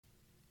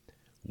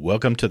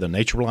Welcome to the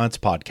Nature Reliance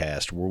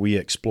Podcast, where we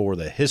explore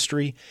the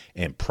history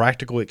and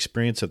practical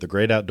experience of the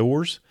great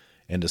outdoors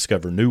and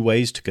discover new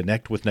ways to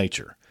connect with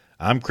nature.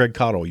 I'm Craig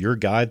Cottle, your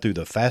guide through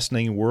the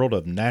fascinating world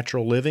of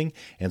natural living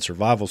and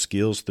survival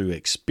skills through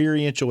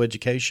experiential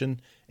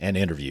education and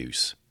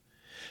interviews.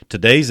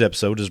 Today's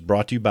episode is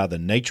brought to you by the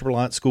Nature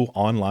Reliance School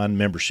Online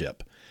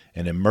Membership,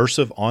 an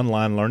immersive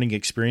online learning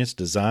experience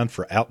designed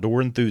for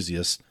outdoor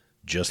enthusiasts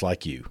just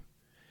like you.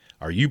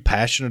 Are you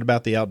passionate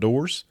about the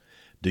outdoors?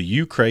 Do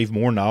you crave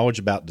more knowledge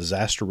about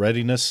disaster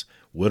readiness,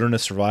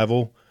 wilderness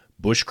survival,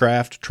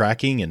 bushcraft,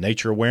 tracking, and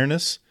nature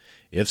awareness?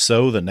 If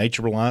so, the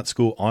Nature Reliance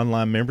School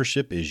Online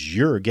Membership is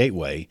your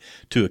gateway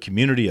to a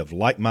community of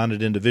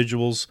like-minded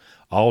individuals,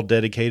 all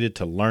dedicated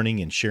to learning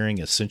and sharing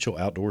essential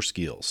outdoor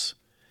skills.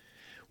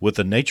 With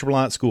the Nature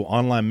Reliance School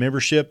Online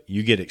Membership,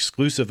 you get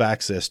exclusive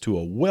access to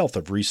a wealth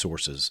of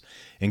resources,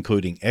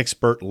 including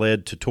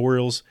expert-led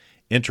tutorials,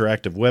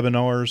 interactive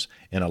webinars,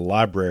 and a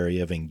library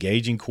of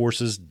engaging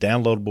courses,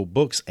 downloadable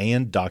books,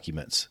 and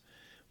documents.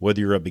 Whether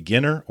you're a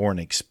beginner or an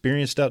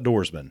experienced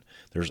outdoorsman,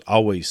 there's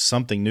always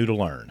something new to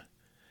learn.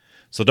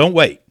 So don't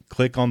wait.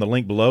 Click on the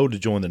link below to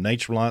join the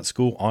Nature Reliance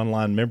School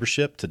Online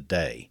Membership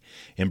today.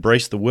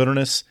 Embrace the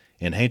wilderness,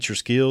 enhance your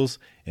skills,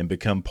 and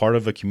become part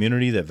of a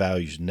community that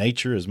values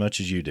nature as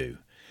much as you do.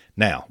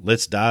 Now,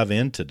 let's dive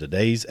into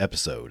today's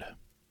episode.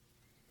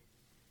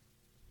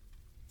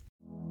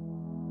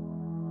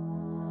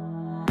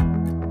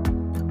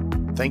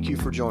 Thank you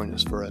for joining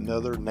us for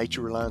another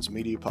Nature Reliance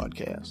Media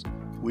podcast.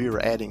 We are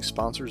adding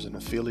sponsors and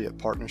affiliate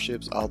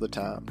partnerships all the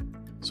time,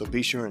 so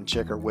be sure and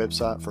check our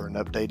website for an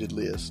updated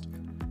list.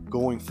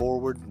 Going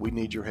forward, we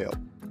need your help.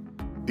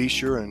 Be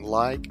sure and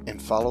like and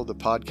follow the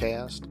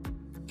podcast,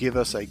 give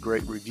us a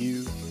great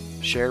review,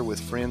 share with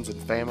friends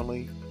and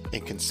family,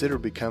 and consider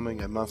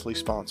becoming a monthly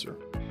sponsor.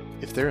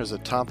 If there is a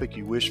topic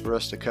you wish for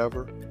us to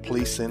cover,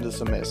 please send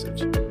us a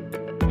message.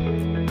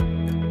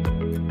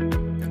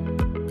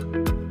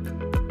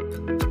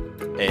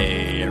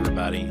 Hey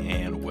everybody,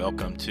 and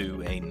welcome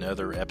to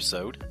another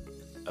episode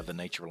of the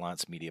Nature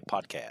Reliance Media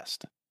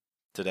Podcast.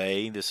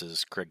 Today, this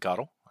is Craig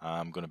Cottle.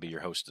 I'm going to be your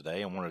host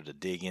today. I wanted to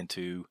dig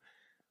into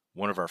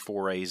one of our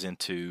forays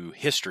into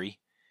history.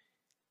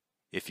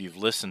 If you've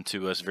listened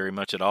to us very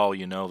much at all,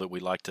 you know that we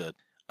like to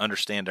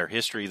understand our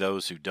history.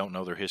 Those who don't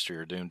know their history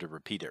are doomed to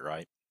repeat it,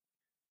 right?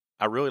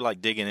 I really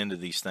like digging into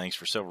these things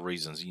for several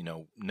reasons. You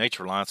know,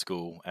 Nature Reliance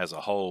School as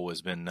a whole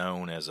has been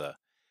known as a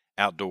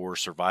outdoor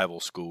survival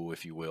school,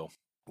 if you will.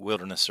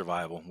 Wilderness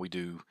survival. We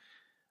do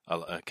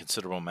a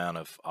considerable amount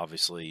of,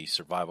 obviously,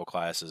 survival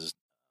classes,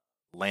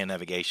 land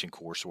navigation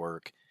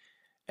coursework,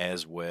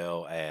 as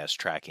well as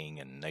tracking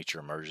and nature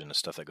immersion and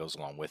stuff that goes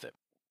along with it.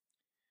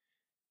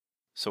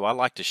 So I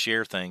like to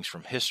share things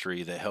from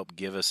history that help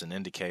give us an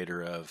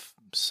indicator of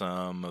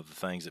some of the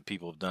things that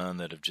people have done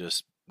that have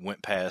just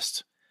went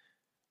past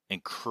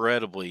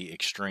incredibly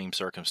extreme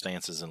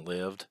circumstances and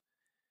lived.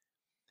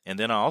 And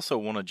then I also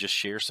want to just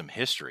share some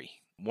history.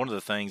 One of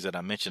the things that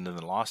I mentioned in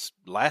the last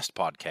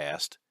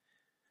podcast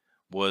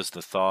was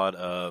the thought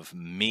of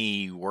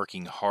me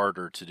working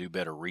harder to do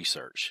better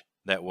research.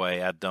 That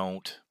way I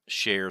don't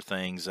share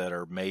things that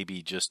are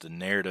maybe just a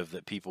narrative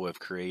that people have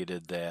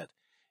created that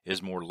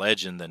is more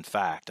legend than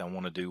fact. I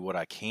want to do what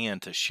I can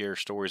to share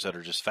stories that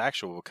are just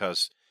factual,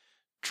 because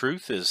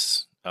truth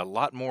is a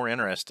lot more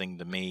interesting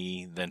to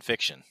me than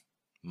fiction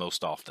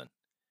most often.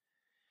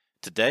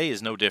 Today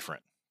is no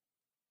different.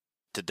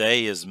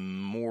 Today is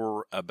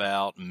more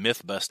about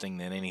myth busting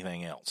than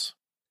anything else.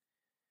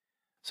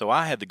 So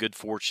I had the good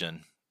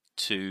fortune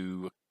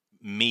to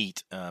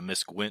meet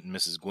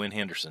Mrs. Gwen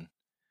Henderson.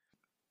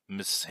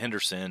 Miss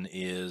Henderson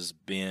has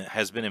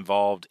been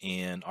involved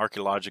in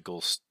archaeological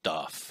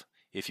stuff,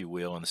 if you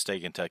will, in the state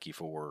of Kentucky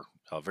for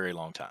a very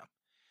long time.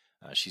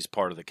 She's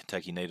part of the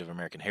Kentucky Native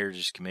American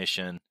Heritage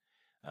Commission.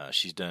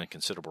 She's done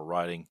considerable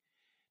writing.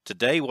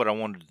 Today, what I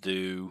wanted to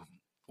do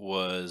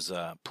was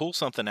pull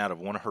something out of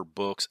one of her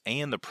books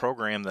and the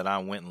program that I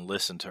went and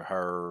listened to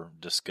her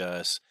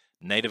discuss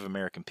Native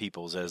American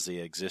peoples as they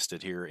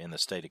existed here in the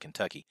state of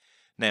Kentucky.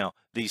 Now,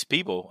 these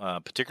people,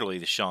 particularly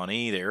the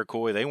Shawnee, the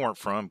Iroquois, they weren't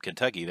from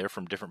Kentucky. They're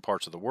from different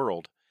parts of the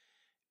world.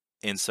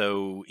 And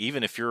so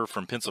even if you're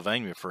from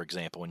Pennsylvania, for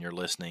example, and you're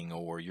listening,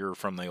 or you're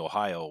from the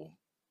Ohio,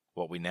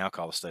 what we now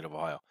call the state of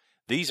Ohio,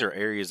 these are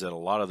areas that a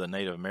lot of the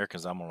Native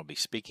Americans I'm going to be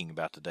speaking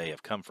about today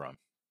have come from.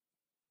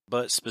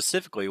 But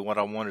specifically, what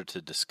I wanted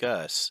to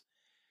discuss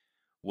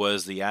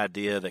was the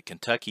idea that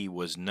Kentucky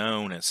was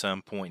known at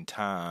some point in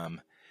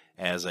time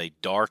as a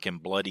dark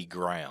and bloody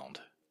ground.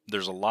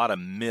 There's a lot of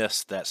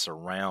myths that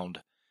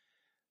surround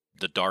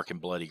the dark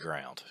and bloody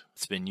ground.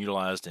 It's been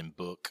utilized in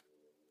book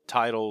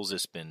titles.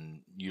 It's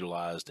been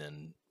utilized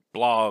in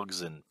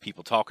blogs and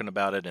people talking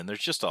about it. And there's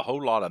just a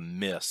whole lot of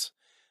myths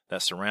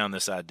that surround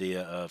this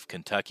idea of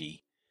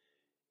Kentucky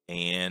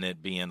and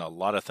it being a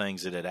lot of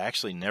things that it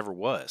actually never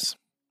was.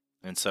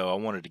 And so I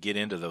wanted to get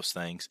into those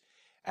things.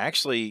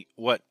 Actually,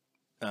 what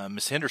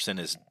Ms. Henderson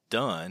has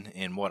done,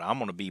 and what I'm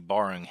going to be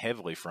borrowing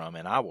heavily from,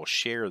 and I will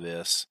share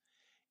this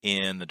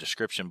in the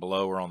description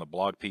below or on the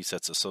blog piece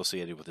that's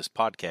associated with this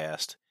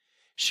podcast.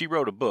 She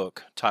wrote a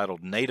book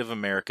titled Native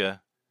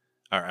America,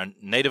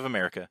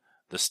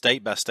 The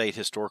State-by-State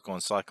Historical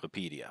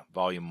Encyclopedia,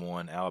 Volume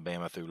 1,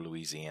 Alabama through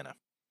Louisiana.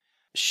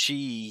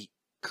 She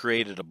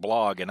created a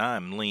blog, and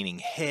I'm leaning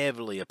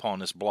heavily upon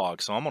this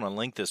blog, so I'm going to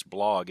link this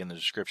blog in the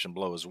description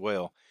below as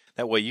well.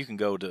 That way you can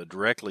go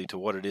directly to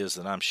what it is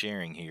that I'm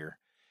sharing here.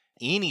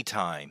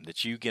 Anytime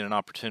that you get an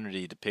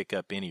opportunity to pick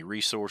up any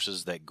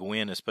resources that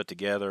Gwen has put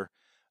together,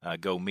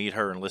 go meet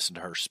her and listen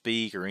to her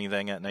speak or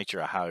anything of that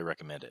nature, I highly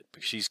recommend it,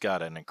 because she's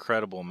got an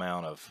incredible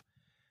amount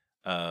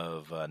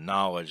of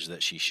knowledge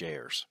that she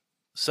shares.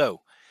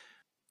 So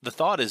the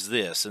thought is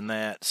this, in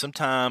that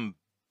sometime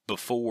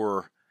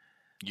before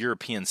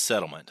European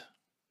settlement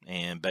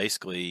and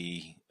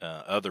basically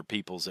other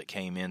peoples that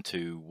came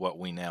into what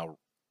we now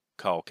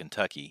call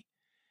Kentucky,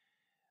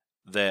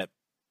 that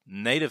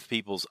Native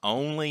peoples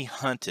only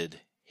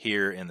hunted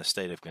here in the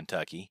state of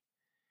Kentucky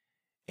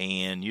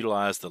and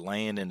utilized the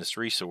land and its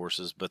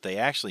resources, but they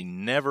actually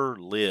never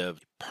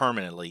lived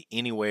permanently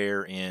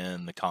anywhere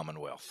in the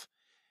Commonwealth.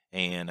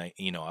 And, I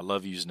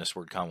love using this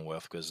word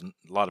Commonwealth because a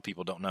lot of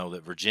people don't know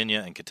that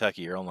Virginia and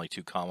Kentucky are only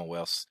two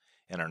Commonwealths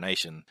in our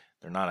nation.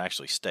 They're not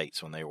actually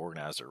states when they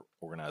organized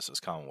as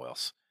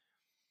Commonwealths.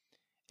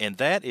 And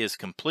that is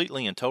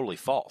completely and totally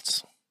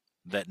false,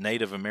 that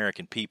Native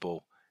American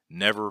people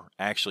never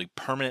actually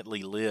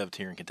permanently lived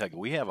here in Kentucky.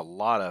 We have a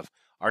lot of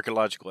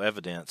archaeological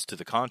evidence to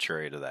the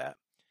contrary to that.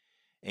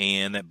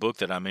 And that book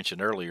that I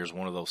mentioned earlier is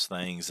one of those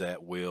things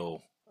that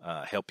will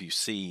help you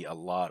see a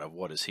lot of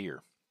what is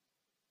here.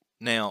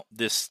 Now,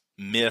 this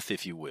myth,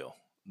 if you will,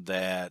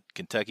 that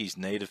Kentucky's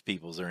native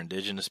peoples, or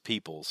indigenous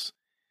peoples,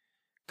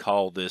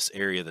 call this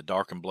area the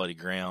Dark and Bloody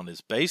Ground is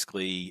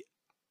basically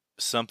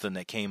something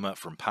that came up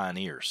from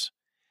pioneers.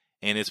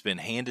 And it's been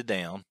handed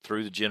down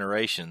through the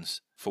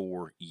generations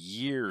for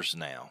years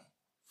now.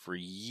 For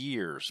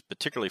years,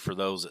 particularly for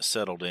those that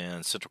settled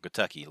in central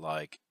Kentucky,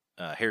 like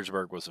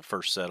Harrisburg was the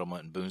first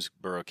settlement, and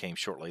Boonesboro came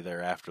shortly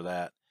thereafter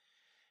that.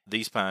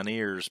 These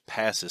pioneers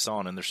pass this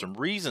on, and there's some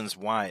reasons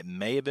why it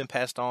may have been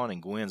passed on,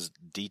 and Gwen's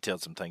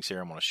detailed some things here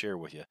I'm going to share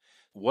with you.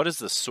 What is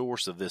the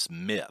source of this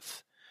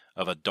myth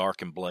of a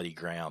dark and bloody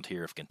ground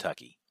here of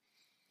Kentucky?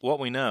 What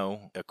we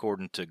know,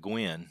 according to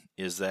Gwen,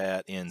 is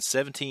that in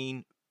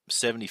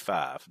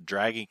 1775,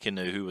 Dragging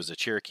Canoe, who was a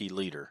Cherokee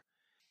leader,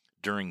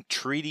 during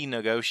treaty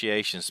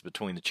negotiations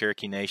between the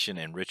Cherokee Nation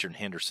and Richard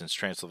Henderson's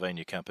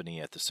Transylvania Company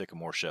at the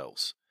Sycamore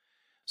Shoals.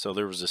 So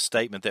there was a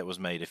statement that was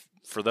made.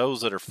 For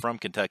those that are from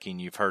Kentucky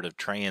and you've heard of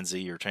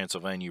Transy or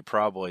Transylvania, you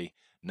probably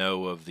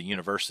know of the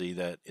university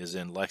that is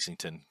in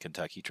Lexington,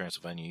 Kentucky,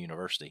 Transylvania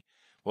University.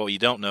 Well, you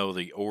don't know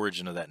the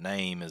origin of that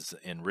name is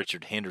in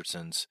Richard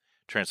Henderson's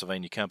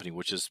Transylvania Company,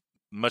 which is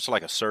much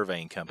like a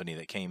surveying company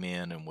that came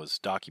in and was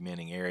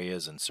documenting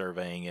areas and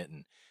surveying it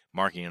and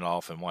marking it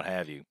off and what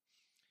have you.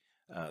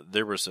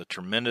 There was a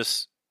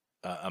tremendous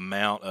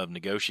amount of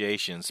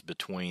negotiations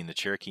between the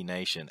Cherokee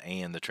Nation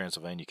and the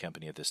Transylvania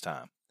Company at this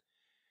time.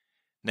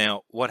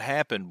 Now, what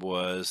happened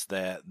was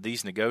that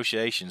these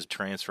negotiations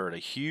transferred a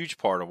huge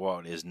part of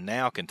what is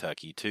now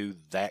Kentucky to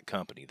that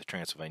company, the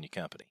Transylvania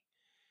Company.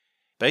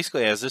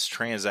 Basically, as this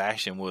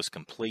transaction was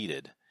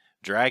completed,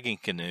 Dragging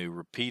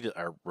Canoe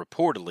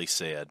reportedly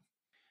said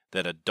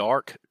that a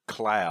dark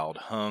cloud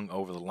hung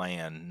over the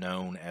land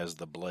known as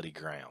the Bloody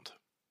Ground.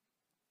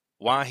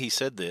 Why he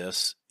said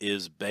this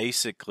is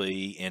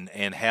basically,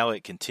 and how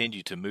it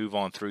continued to move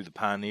on through the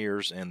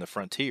pioneers and the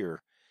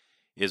frontier,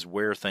 is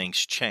where things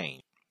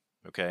changed.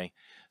 Okay,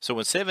 so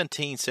in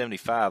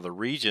 1775, the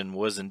region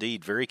was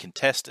indeed very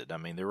contested. I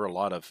mean, there were a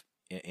lot of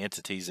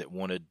entities that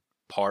wanted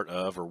part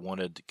of or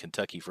wanted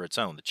Kentucky for its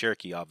own. The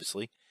Cherokee,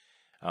 obviously,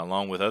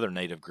 along with other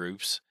native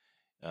groups,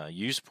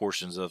 used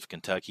portions of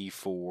Kentucky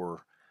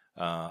for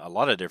a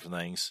lot of different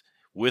things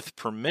with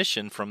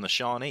permission from the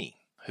Shawnee,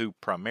 who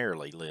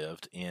primarily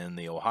lived in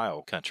the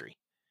Ohio country.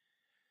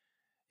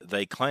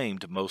 They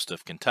claimed most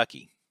of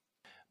Kentucky,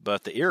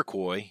 but the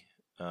Iroquois,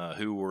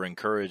 who were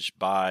encouraged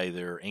by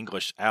their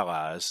English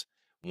allies,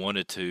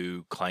 wanted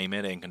to claim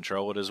it and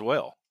control it as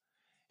well.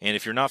 And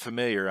if you're not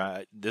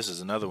familiar, this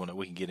is another one that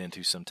we can get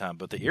into sometime,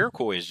 but the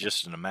Iroquois is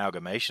just an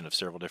amalgamation of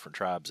several different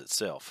tribes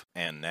itself.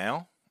 And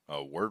now,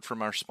 a word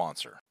from our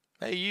sponsor.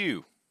 Hey,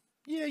 you.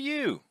 Yeah,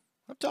 you.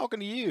 I'm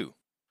talking to you.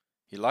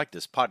 You like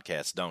this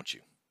podcast, don't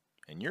you?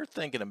 And you're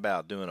thinking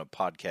about doing a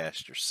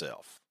podcast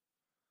yourself.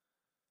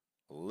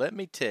 Let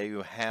me tell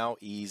you how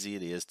easy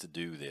it is to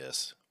do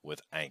this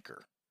with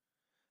Anchor.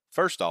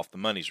 First off, the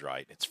money's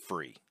right. It's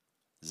free.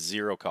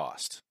 Zero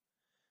cost.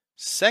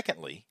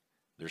 Secondly,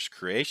 there's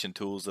creation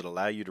tools that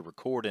allow you to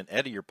record and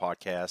edit your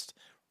podcast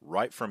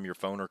right from your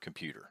phone or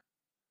computer.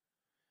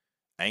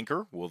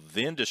 Anchor will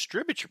then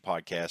distribute your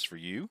podcast for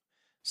you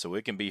so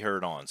it can be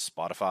heard on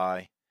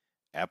Spotify,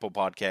 Apple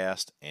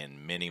Podcast,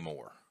 and many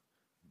more.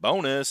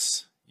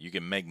 Bonus! You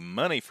can make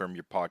money from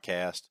your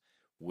podcast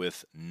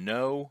with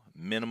no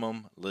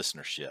minimum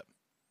listenership.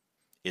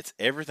 It's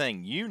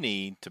everything you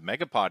need to make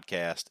a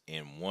podcast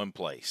in one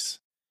place.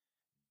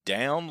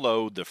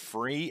 Download the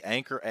free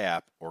Anchor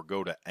app or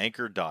go to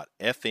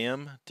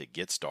anchor.fm to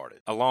get started.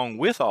 Along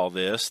with all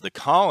this, the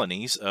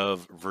colonies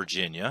of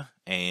Virginia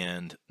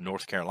and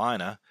North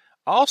Carolina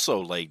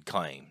also laid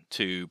claim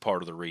to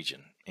part of the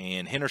region,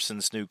 and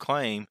Henderson's new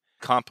claim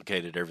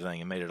complicated everything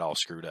and made it all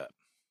screwed up.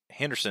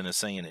 Henderson is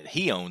saying that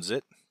he owns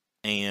it,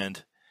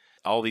 and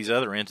all these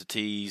other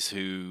entities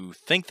who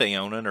think they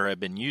own it or have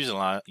been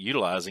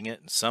utilizing it,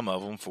 and some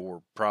of them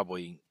for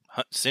probably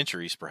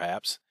centuries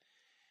perhaps,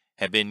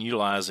 have been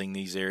utilizing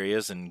these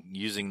areas and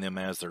using them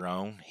as their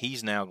own.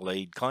 He's now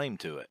laid claim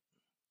to it.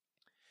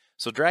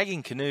 So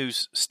Dragging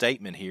Canoe's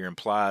statement here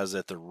implies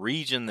that the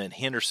region that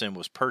Henderson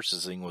was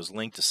purchasing was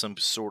linked to some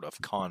sort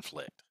of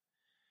conflict.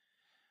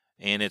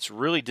 And it's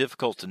really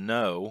difficult to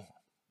know,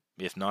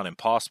 if not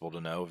impossible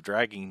to know, if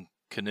Dragging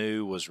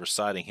Canoe was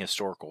reciting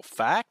historical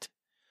fact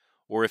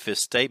or if his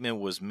statement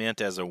was meant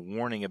as a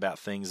warning about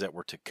things that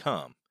were to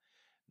come.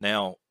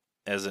 Now,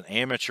 as an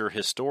amateur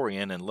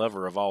historian and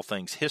lover of all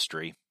things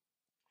history,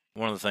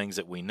 one of the things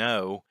that we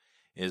know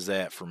is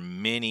that for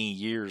many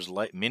years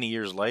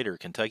later,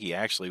 Kentucky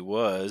actually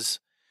was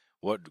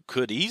what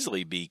could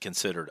easily be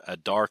considered a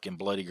dark and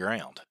bloody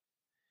ground.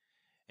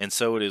 And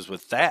so it is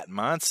with that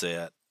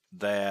mindset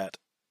that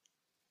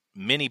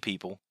many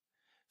people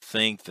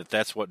think that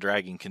that's what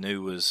Dragging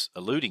Canoe was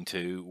alluding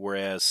to,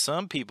 whereas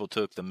some people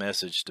took the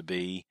message to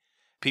be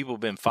people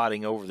have been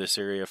fighting over this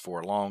area for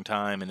a long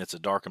time and it's a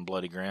dark and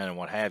bloody ground and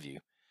what have you.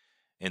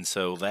 And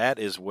so that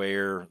is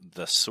where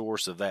the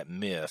source of that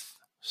myth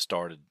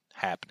started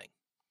happening,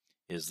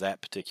 is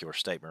that particular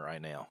statement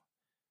right now.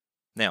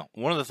 Now,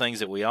 one of the things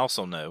that we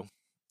also know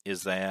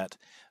is that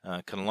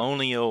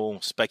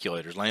colonial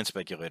speculators, land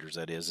speculators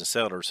that is, the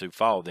settlers who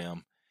followed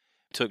them,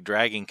 took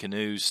Dragging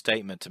Canoe's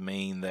statement to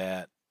mean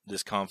that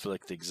this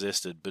conflict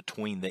existed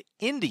between the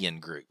Indian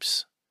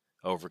groups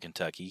over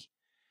Kentucky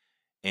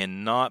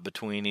and not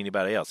between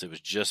anybody else. It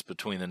was just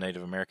between the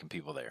Native American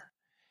people there.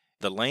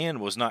 The land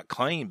was not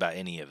claimed by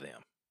any of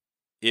them.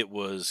 It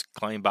was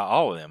claimed by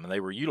all of them, and they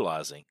were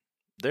utilizing.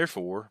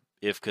 Therefore,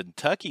 if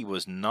Kentucky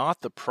was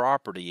not the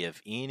property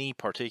of any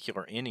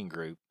particular Indian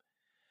group,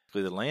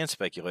 the land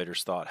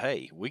speculators thought,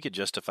 hey, we could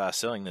justify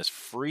selling this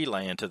free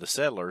land to the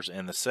settlers,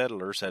 and the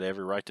settlers had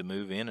every right to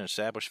move in and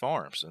establish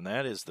farms. And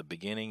that is the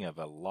beginning of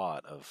a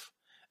lot of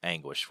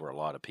anguish for a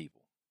lot of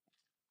people.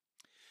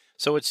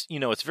 So it's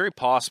very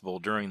possible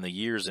during the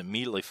years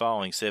immediately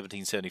following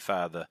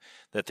 1775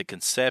 that the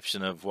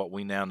conception of what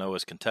we now know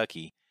as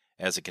Kentucky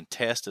as a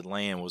contested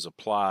land was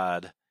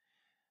applied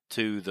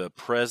to the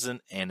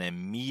present and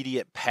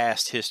immediate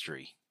past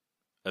history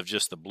of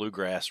just the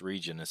bluegrass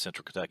region in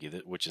central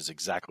Kentucky, which is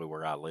exactly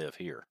where I live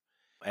here.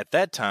 At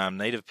that time,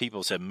 Native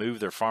peoples had moved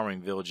their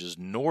farming villages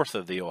north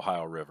of the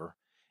Ohio River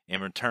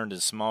and returned in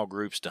small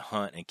groups to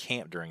hunt and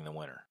camp during the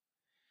winter.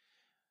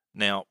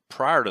 Now,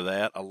 prior to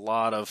that,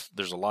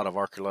 there's a lot of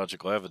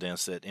archaeological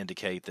evidence that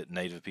indicate that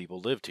Native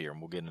people lived here,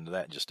 and we'll get into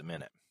that in just a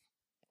minute.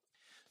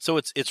 So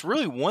it's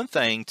really one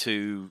thing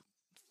to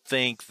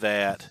think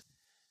that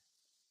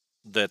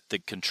the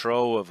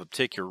control of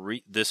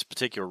this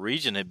particular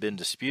region had been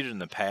disputed in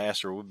the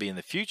past or would be in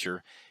the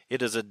future.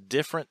 It is a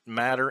different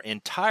matter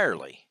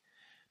entirely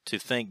to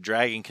think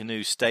Dragging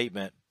Canoe's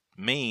statement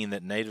mean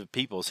that Native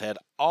peoples had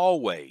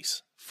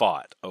always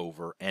fought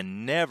over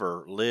and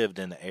never lived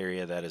in the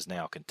area that is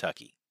now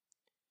Kentucky.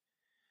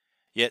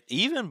 Yet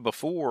even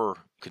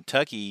before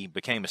Kentucky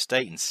became a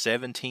state in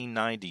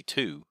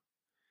 1792,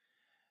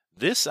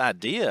 this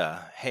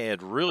idea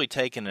had really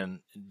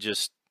taken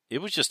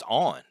it was just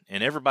on,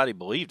 and everybody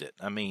believed it.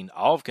 I mean,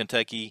 all of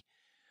Kentucky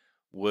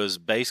was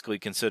basically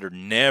considered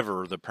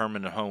never the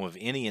permanent home of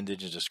any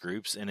indigenous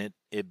groups, and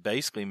it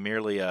basically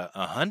merely a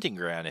hunting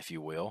ground, if you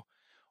will,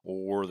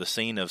 or the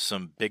scene of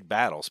some big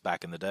battles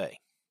back in the day.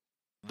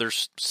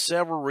 There's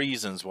several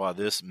reasons why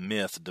this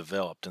myth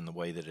developed in the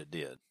way that it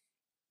did.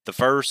 The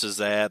first is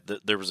that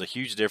there was a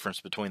huge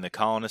difference between the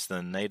colonists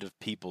and the Native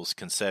people's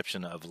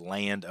conception of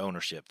land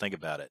ownership. Think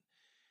about it.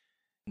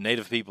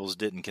 Native peoples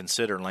didn't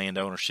consider land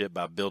ownership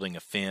by building a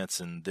fence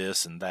and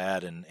this and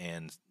that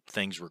and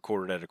things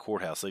recorded at a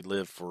courthouse. They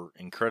lived for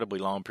incredibly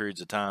long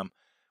periods of time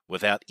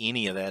without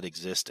any of that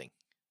existing.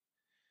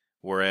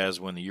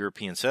 Whereas when the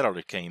European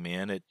settlers came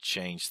in, it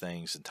changed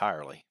things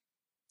entirely.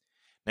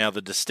 Now,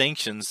 the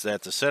distinctions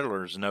that the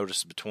settlers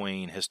noticed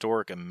between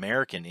historic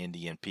American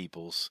Indian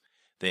peoples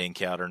they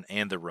encountered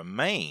and the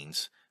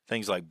remains,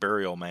 things like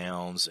burial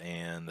mounds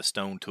and the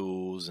stone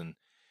tools and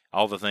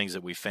all the things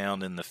that we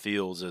found in the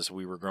fields as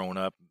we were growing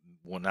up.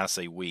 When I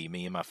say we,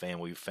 me and my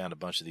family, we found a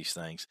bunch of these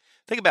things.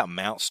 Think about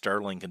Mount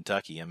Sterling,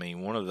 Kentucky. I mean,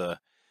 one of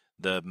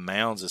the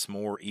mounds that's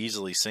more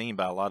easily seen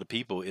by a lot of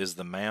people is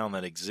the mound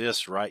that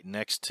exists right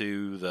next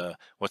to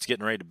what's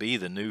getting ready to be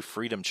the new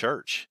Freedom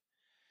Church.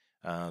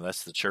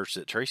 That's the church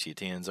that Tracy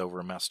attends over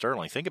in Mount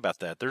Sterling. Think about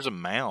that. There's a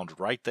mound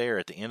right there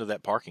at the end of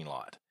that parking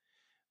lot.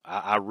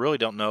 I really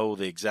don't know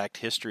the exact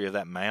history of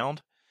that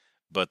mound,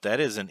 but that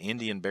is an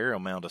Indian burial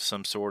mound of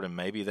some sort, and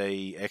maybe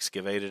they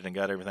excavated and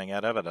got everything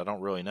out of it. I don't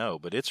really know,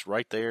 but it's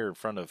right there in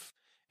front of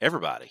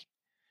everybody.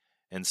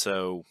 And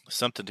so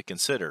something to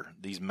consider.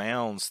 These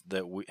mounds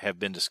that have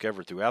been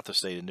discovered throughout the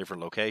state in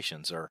different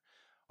locations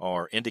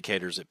are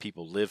indicators that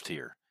people lived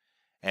here.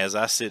 As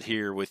I sit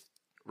here with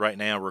right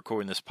now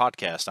recording this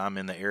podcast, I'm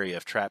in the area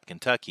of Trapp,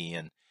 Kentucky,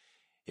 and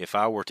if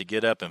I were to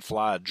get up and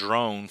fly a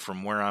drone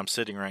from where I'm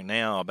sitting right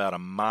now about a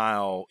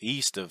mile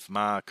east of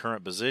my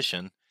current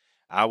position,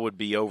 I would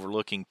be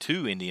overlooking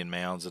 2 Indian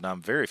mounds that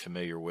I'm very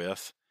familiar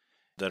with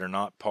that are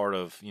not part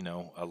of,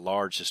 a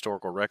large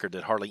historical record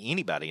that hardly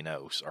anybody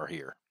knows are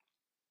here.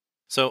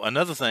 So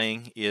another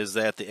thing is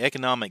that the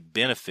economic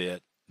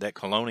benefit that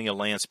colonial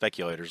land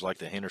speculators like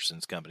the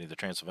Henderson's Company, the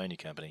Transylvania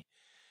Company,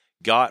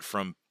 got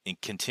from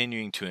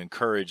continuing to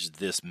encourage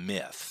this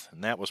myth,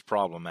 and that was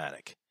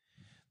problematic.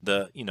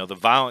 The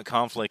violent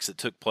conflicts that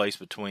took place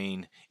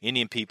between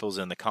Indian peoples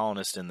and the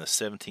colonists in the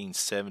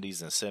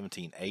 1770s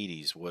and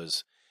 1780s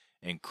was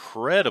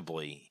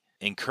incredibly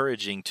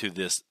encouraging to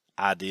this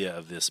idea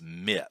of this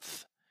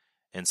myth.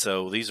 And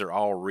so these are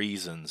all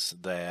reasons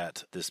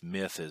that this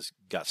myth has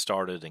got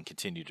started and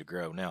continued to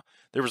grow. Now,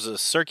 there was a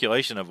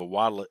circulation of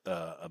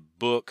a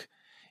book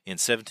in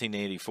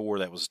 1784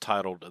 that was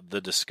titled The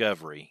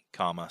Discovery,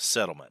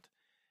 Settlement,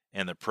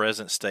 and the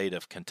Present State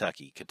of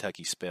Kentucky.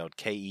 Kentucky spelled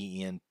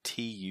Kentucke.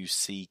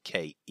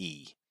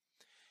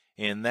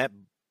 And that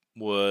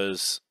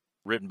was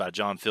written by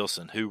John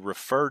Filson, who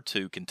referred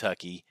to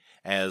Kentucky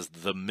as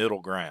the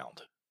middle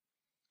ground.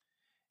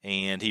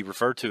 And he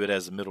referred to it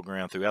as the middle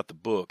ground throughout the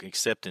book,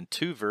 except in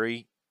 2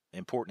 very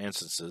important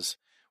instances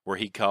where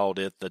he called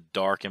it the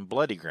dark and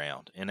bloody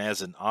ground, and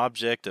as an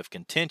object of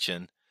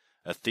contention,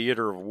 a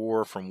theater of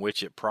war from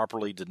which it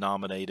properly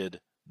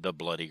denominated the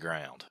bloody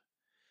ground.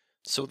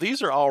 So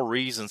these are all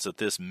reasons that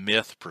this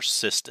myth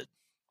persisted.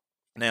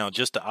 Now,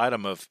 just an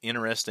item of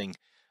interesting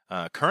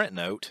current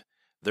note,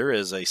 there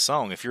is a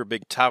song, if you're a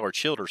big Tyler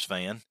Childers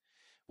fan,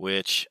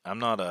 which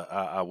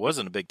I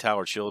wasn't a big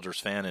Tyler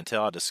Childers fan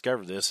until I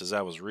discovered this as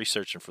I was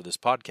researching for this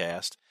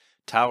podcast.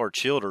 Tyler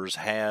Childers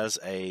has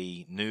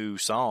a new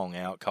song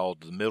out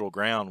called The Middle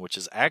Ground, which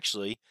is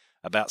actually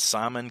about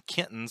Simon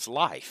Kenton's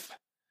life.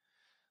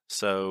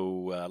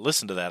 So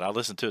listen to that. I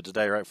listened to it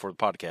today right before the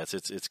podcast.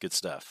 It's good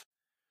stuff.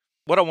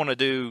 What I want to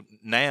do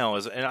now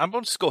is, and I'm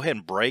going to just go ahead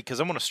and break, because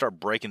I'm going to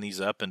start breaking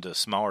these up into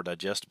smaller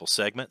digestible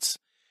segments.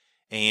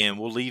 And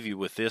we'll leave you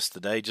with this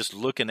today, just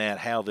looking at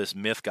how this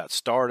myth got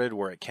started,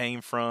 where it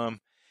came from.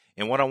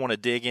 And what I want to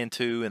dig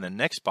into in the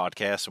next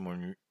podcast,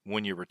 and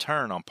when you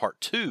return on part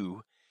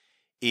 2,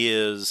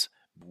 is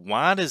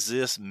why does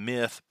this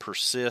myth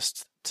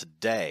persist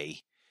today,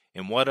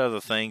 and what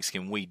other things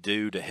can we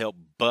do to help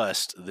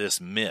bust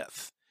this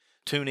myth?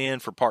 Tune in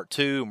for part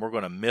 2, and we're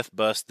going to myth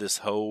bust this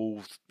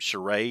whole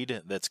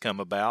charade that's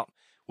come about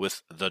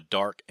with the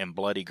dark and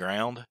bloody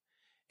ground,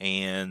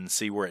 and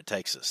see where it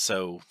takes us.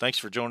 So thanks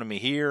for joining me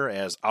here,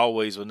 as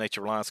always, with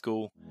Nature Reliance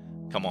School.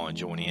 Come on,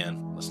 join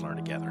in. Let's learn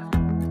together.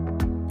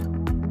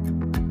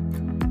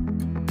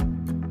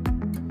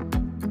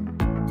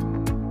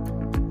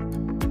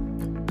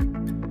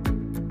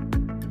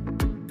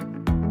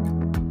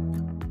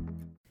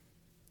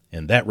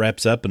 And that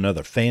wraps up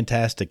another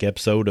fantastic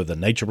episode of the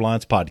Nature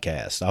Reliance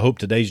Podcast. I hope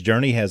today's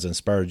journey has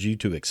inspired you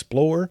to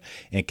explore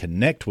and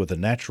connect with the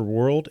natural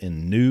world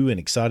in new and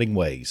exciting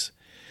ways.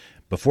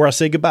 Before I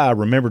say goodbye,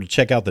 remember to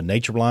check out the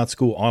Nature Reliance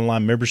School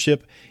online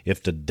membership.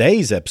 If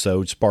today's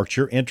episode sparked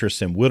your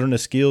interest in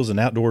wilderness skills and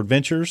outdoor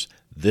adventures,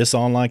 this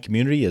online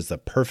community is the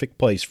perfect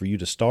place for you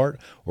to start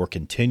or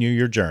continue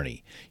your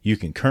journey. You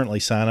can currently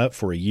sign up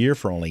for a year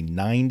for only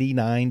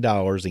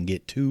 $99 and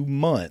get 2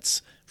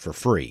 months for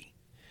free.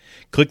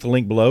 Click the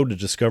link below to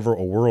discover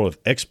a world of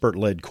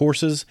expert-led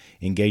courses,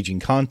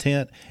 engaging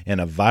content, and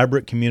a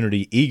vibrant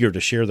community eager to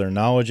share their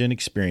knowledge and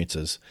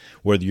experiences.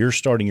 Whether you're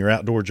starting your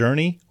outdoor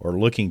journey or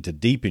looking to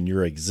deepen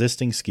your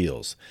existing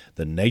skills,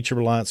 the Nature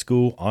Reliance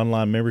School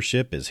online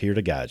membership is here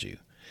to guide you.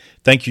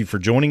 Thank you for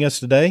joining us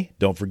today.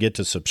 Don't forget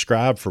to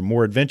subscribe for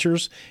more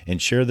adventures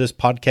and share this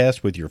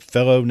podcast with your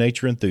fellow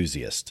nature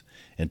enthusiasts.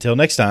 Until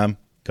next time,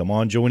 come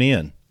on, join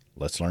in.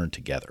 Let's learn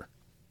together.